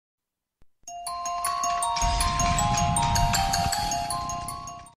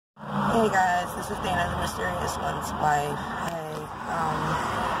Hey guys, this is Dana, the Mysterious One's wife. Hey,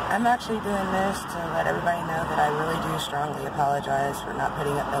 I'm actually doing this to let everybody know that I really do strongly apologize for not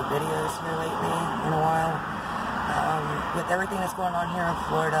putting up no videos here lately in a while. With everything that's going on here in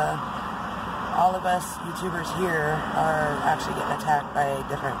Florida, all of us YouTubers here are actually getting attacked by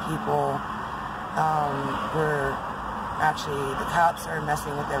different people. The cops are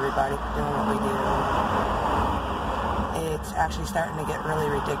messing with everybody doing what we do. It's actually starting to get really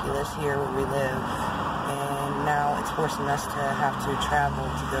ridiculous here where we live, and now it's forcing us to have to travel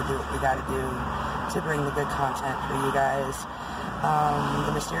to go do what we got to do to bring the good content for you guys.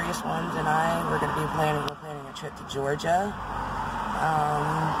 The Mysterious Ones and we're planning a trip to Georgia.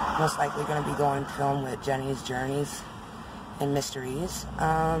 Most likely going to be going to film with Jenny's Journeys and Mysteries.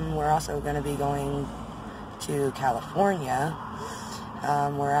 We're also going to be going to California.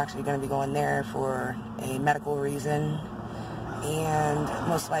 We're actually going to be going there for a medical reason, and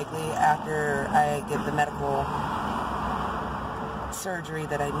most likely after I get the medical surgery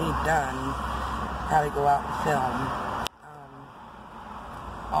that I need done, probably go out and film.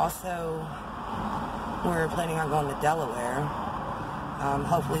 Also, we're planning on going to Delaware.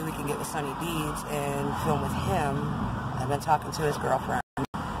 Hopefully we can get with Sonny Deeds and film with him. I've been talking to his girlfriend,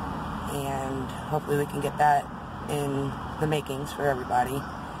 and hopefully we can get that in the makings for everybody.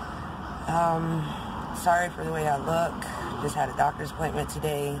 Sorry for the way I look. Just had a doctor's appointment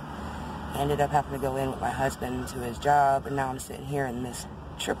today. Ended up having to go in with my husband to his job, and now I'm sitting here in this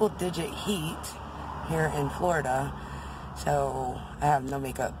triple-digit heat here in Florida. So I have no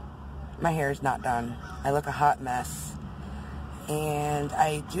makeup. My hair is not done. I look a hot mess. And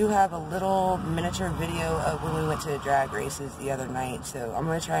I do have a little miniature video of when we went to drag races the other night, so I'm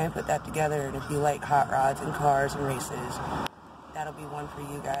going to try and put that together, and if you like hot rods and cars and races, that'll be one for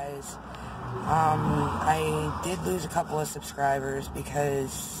you guys. I did lose a couple of subscribers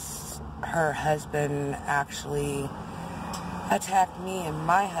because her husband actually attacked me and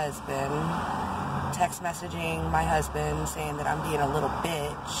my husband, text messaging my husband saying that I'm being a little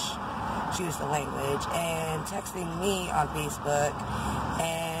bitch, choose the language, and texting me on Facebook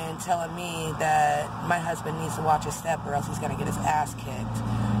and telling me that my husband needs to watch his step or else he's going to get his ass kicked.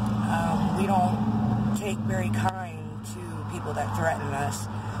 We don't take very kind to people that threaten us,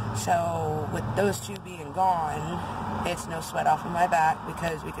 so with those two being gone, it's no sweat off of my back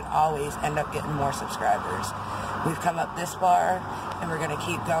because we can always end up getting more subscribers. We've come up this far, and we're going to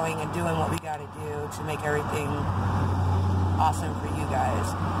keep going and doing what we got to do to make everything awesome for you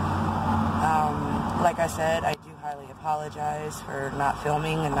guys. Like I said, I do highly apologize for not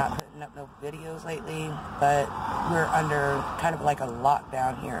filming and not putting up no videos lately, but we're under kind of like a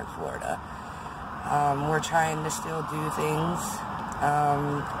lockdown here in Florida. We're trying to still do things.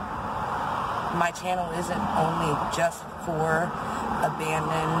 My channel isn't only just for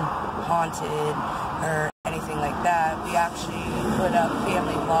abandoned, haunted, or anything like that. We actually put up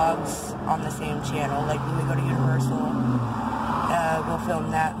family vlogs on the same channel. Like when we go to Universal, we'll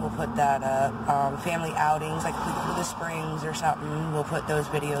film that, we'll put that up. Family outings, like if we go to the Springs or something, we'll put those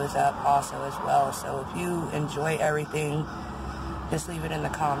videos up also as well. So if you enjoy everything, just leave it in the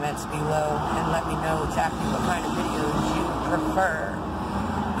comments below and let me know exactly what kind of videos you prefer.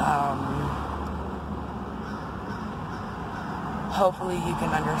 Hopefully you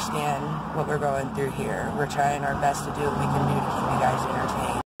can understand what we're going through here. We're trying our best to do what we can do to keep you guys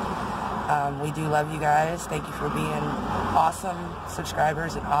entertained. We do love you guys. Thank you for being awesome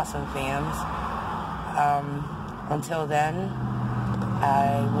subscribers and awesome fans. Until then,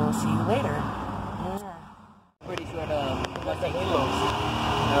 I will see you later. Pretty sure what's that Halos?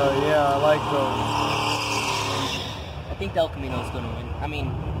 Oh yeah, I like those. I think Del Camino's gonna win. I mean,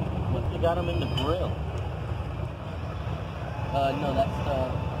 what, they got them in the grill? No,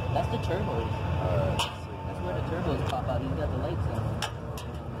 that's the turbos. That's where the turbos pop out. He's got the lights on.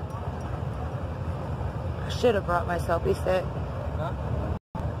 Should have brought my selfie stick. Huh?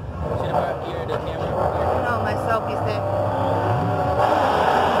 Should have brought the camera. No, my selfie stick.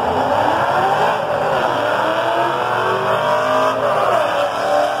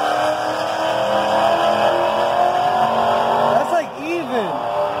 That's like even.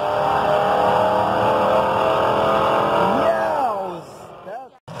 Yows.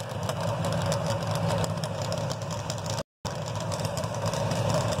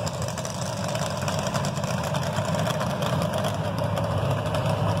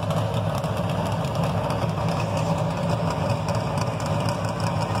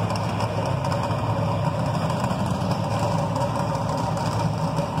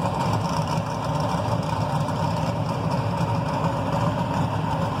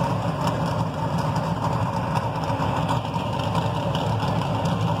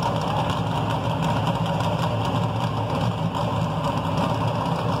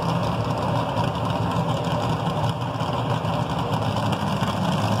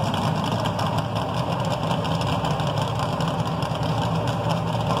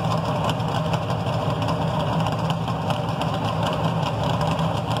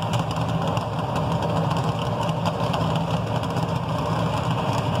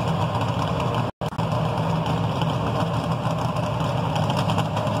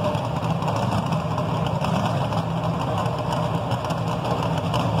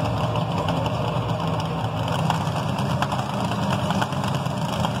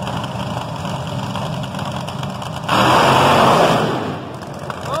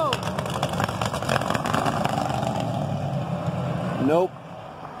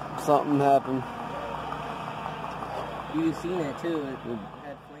 something happened. You seen it too. It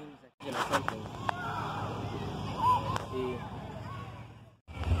had flames that something.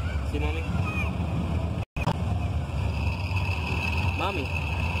 See, mommy? Mommy.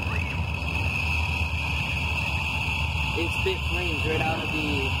 It spit flames right out of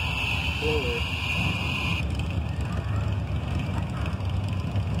the blower.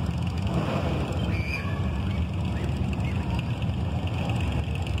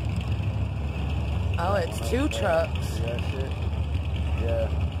 Oh, it's 2 trucks. Yeah, shit. Yeah.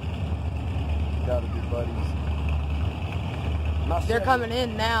 Gotta be buddies. They're coming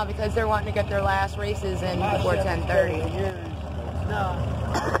in now because they're wanting to get their last races in before 10:30. No.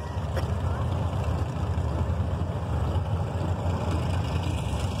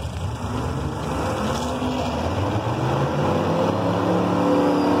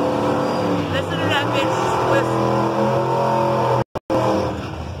 Listen to that bitch whistle.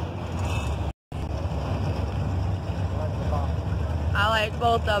 I like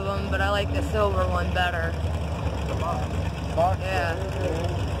both of them, but I like the silver one better. Yeah.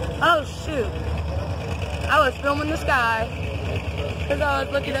 Oh shoot! I was filming the sky because I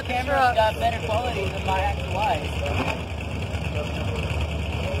was looking at the truck. Got better quality than my actual eyes.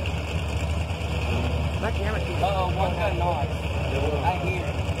 My camera keeps. Uh-oh, one got noise. I hear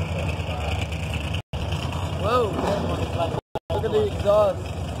it. Whoa! Look at the exhaust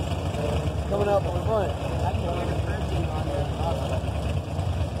coming out from the front. I can hear the person on the outside.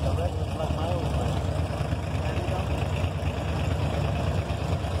 Like my own one.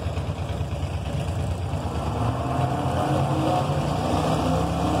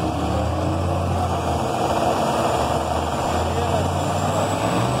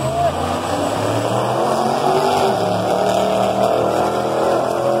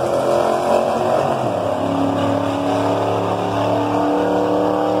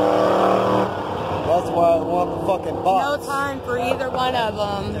 That's why I want the fucking box. No time for either one of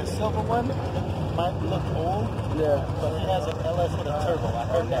them. The silver one might look old, Yeah. but it has an LS with a turbo. I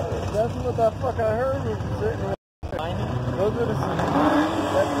heard that. That's what the fuck I heard was sitting there. Those are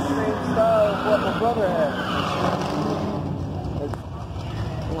that's the same style as what my brother had.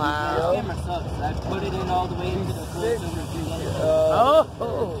 Wow. This camera sucks. I put it in all the way into the full silver thing. Oh.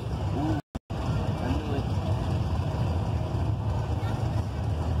 I knew it.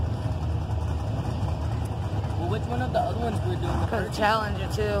 Well, which one of the other ones we're doing? Because the Challenger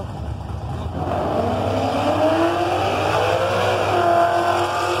too.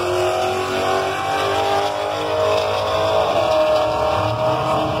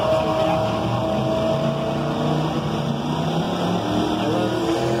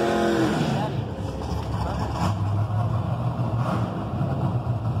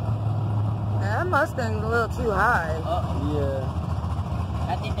 That Mustang's a little too high. Uh-oh.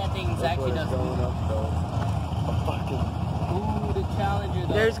 Yeah. I think that thing's That's actually what it's doesn't. going up though. A fucking. Ooh, the Challenger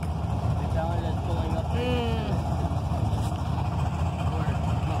though. There's. The Challenger that's pulling up.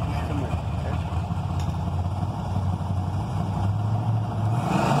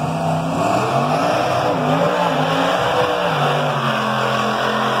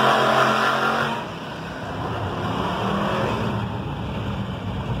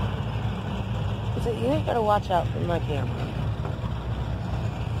 You ain't gotta watch out for my camera.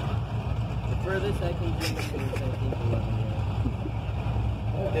 The furthest I can zoom is I think 11.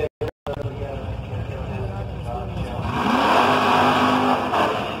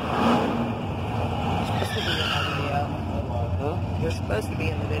 You're supposed to be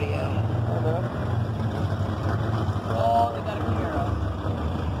in the video. Oh, they got a Camaro.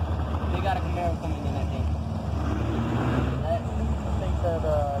 They got a Camaro coming in, I think. I think that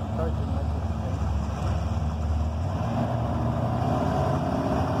cartridge might be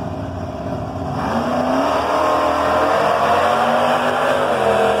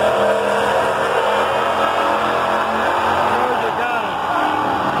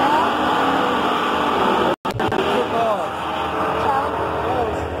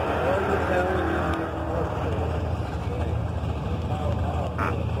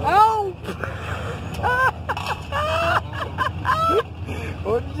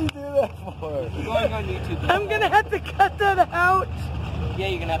What did you do that for? It's going on YouTube. I'm gonna have to cut that out. Yeah,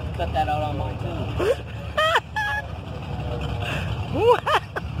 you're gonna have to cut that out on mine too.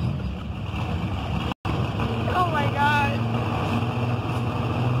 Oh my god.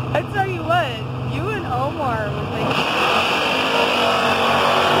 I tell you what, you and Omar would make.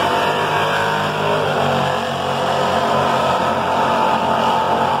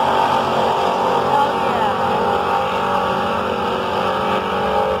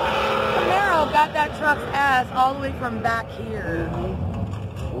 Camaro got that truck's ass all the way from back here.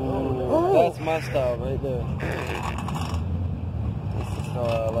 Ooh. That's my style right there. That's the style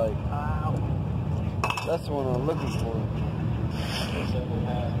I like. That's the one I'm looking for.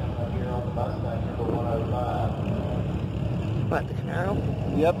 What, the Camaro?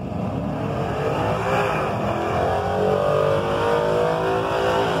 Yep.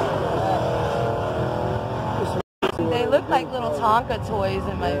 They look like little Tonka toys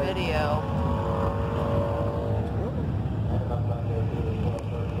in my video.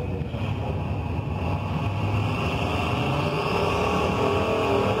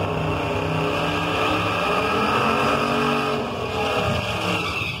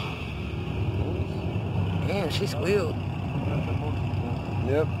 Damn, she squealed.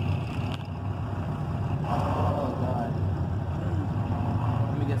 Yep. Oh god.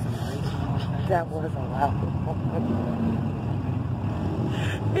 Let me get some racing. That was a loud one.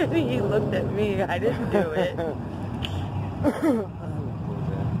 He looked at me. I didn't do it.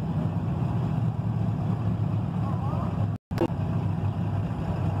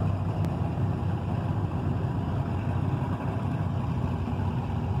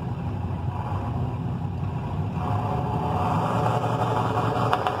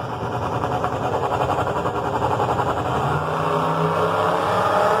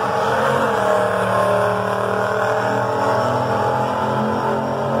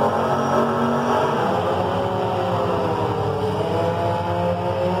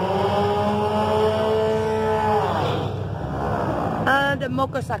 The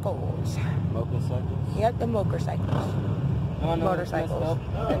motorcycles. Motorcycles? Yep, the motorcycles. No, Motorcycles.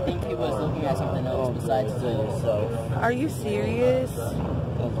 I think he was looking at something else besides to yourself. Are you serious? That's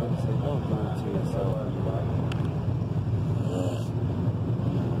what I say. Don't do it to yourself.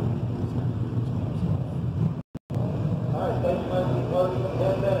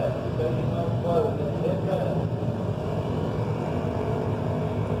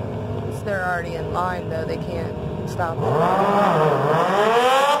 They're already in line though, they can't stop it.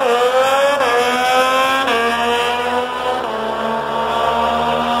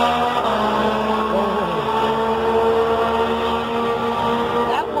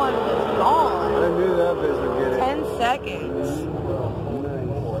 That one was gone. I knew that bitch would get it. 10 seconds.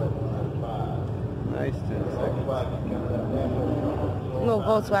 Nice 10 seconds. Little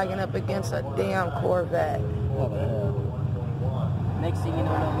Volkswagen up against a damn Corvette. What the hell? Next thing you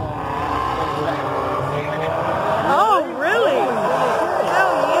know, no more. Oh, really?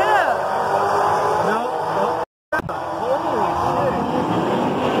 Hell yeah!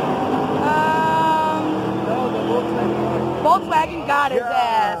 Volkswagen got his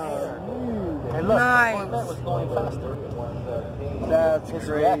ass. Hey, look, Nice. the Corvette was going faster. That's His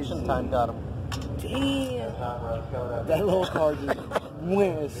crazy. reaction time got him. Damn. That little car just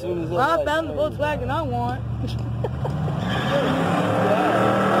went as soon as it Well, I like, found the Volkswagen I want.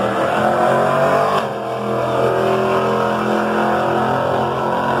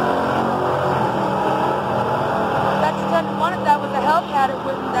 That's the type of one. If that was a Hellcat, it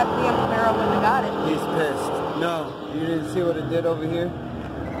wouldn't. That damn Camaro wouldn't have got it. He's pissed. No, you didn't see what it did over here?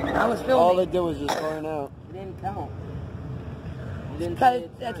 I was All filming. it did was just burn out. It didn't count. It didn't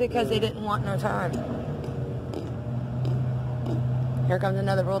That's because they didn't want no time. Here comes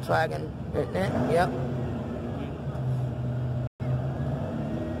another Volkswagen, isn't it? Yep.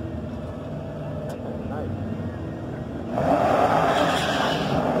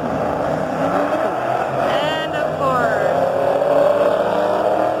 And of course,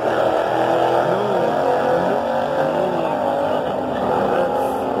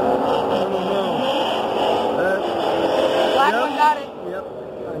 black one got it. Yep.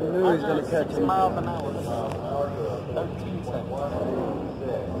 I knew he was going to catch 6 him. miles an hour. 13 seconds.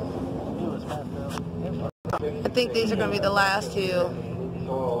 He was fast though. I think these are going to be the last two.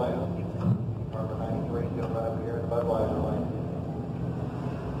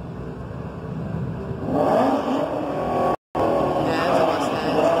 Yeah, that's a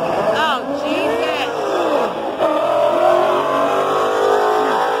Mustang. Oh, Jesus!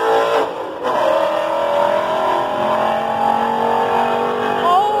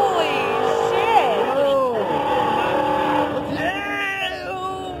 Holy shit!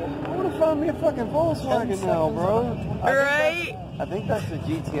 I want to find me a fucking Volkswagen now, bro. Right? I think that's the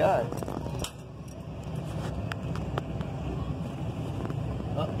GTI.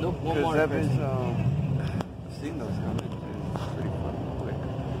 Oh, nope, one Because more. that is, I've seen those coming, dude. It's pretty fucking quick.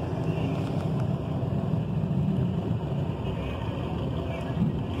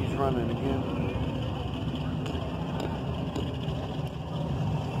 He's running again.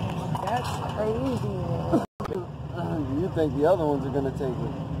 That's crazy, man. You think the other ones are going to take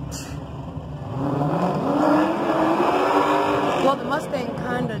it? Well, the Mustang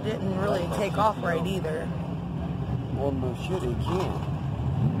kind of didn't really take off right either. Well, no shit, it can't.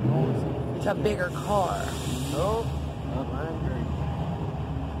 It's a bigger car. No, I'm angry.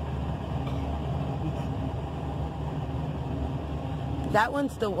 That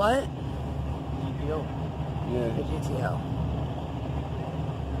one's the what? GTO. The Yeah. GTO.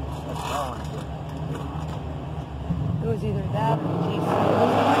 That's wrong. It was either that or the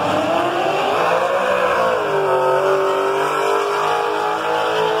GTO.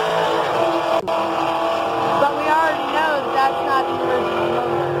 But we already know that that's not the original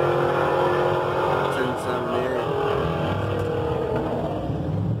motor. 1078.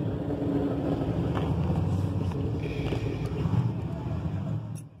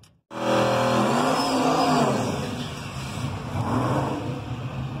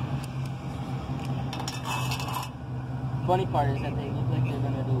 Funny part is that they look like they're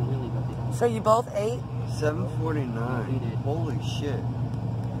gonna do really, but they don't. So you both ate? 749. Holy shit.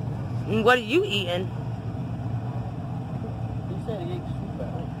 And what are you eating? He said he ate soup at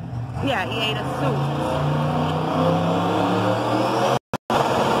home. Yeah, he ate a soup.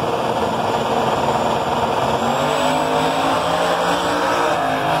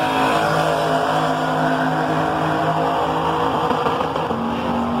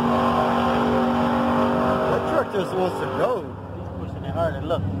 That truck just wants to go. He's pushing it hard and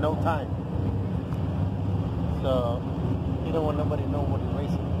look, no time. So he don't want nobody to know what he's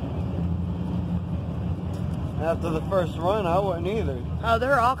racing. After the first run, I wouldn't either. Oh,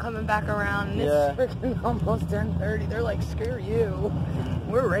 they're all coming back around. And it's Yeah. freaking almost 10:30. They're like, screw you.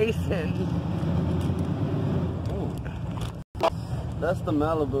 We're racing. Ooh. That's the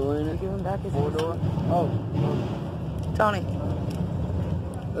Malibu, ain't it? Giving back his 4-door? Oh, Tony.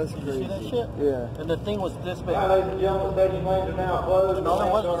 that's You crazy. see that shit? Yeah. And the thing was this big. Ladies and gentlemen, station lanes are now closed. And all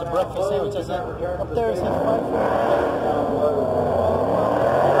it was a breakfast sandwich. I said, up there is his five.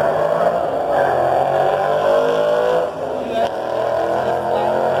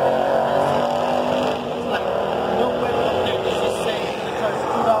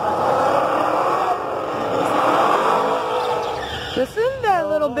 Listen, that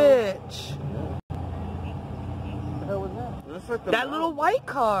little bitch. What the hell was that? That's like the That little white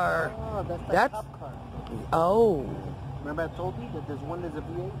car. Oh, that's the That's- cop car. Oh. Remember I told you that there's one that's a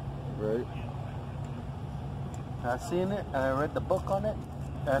V8? Right. I seen it, and I read the book on it,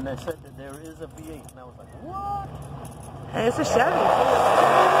 and it said that there is a V8, and I was like, what? And it's a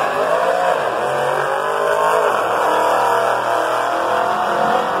Chevy.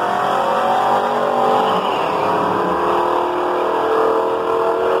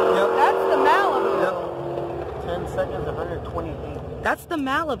 Yep. That's the Malibu. 10 seconds, 128. That's the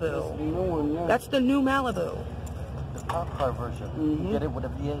Malibu. The new one, yeah. That's the new Malibu. The cop car version. Mhm. Get it with a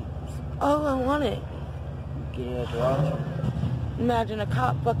V8. Oh, I want it. Get it at the auction. Imagine a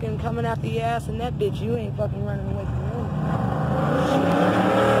cop fucking coming after your ass and that bitch, you ain't fucking running away from him.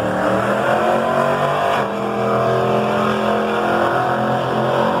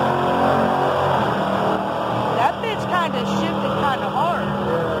 That bitch kind of shifted kind of hard.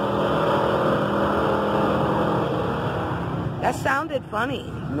 That sounded funny.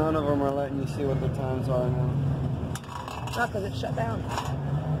 None of them are letting you see what the times are now. Not because it shut down.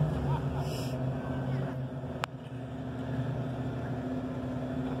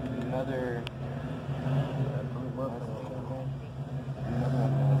 Another...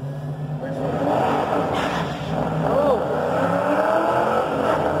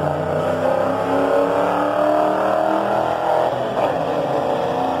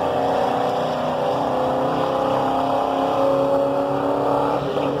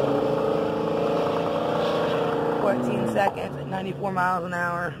 Seconds at 94 miles an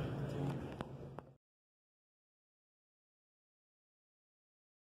hour.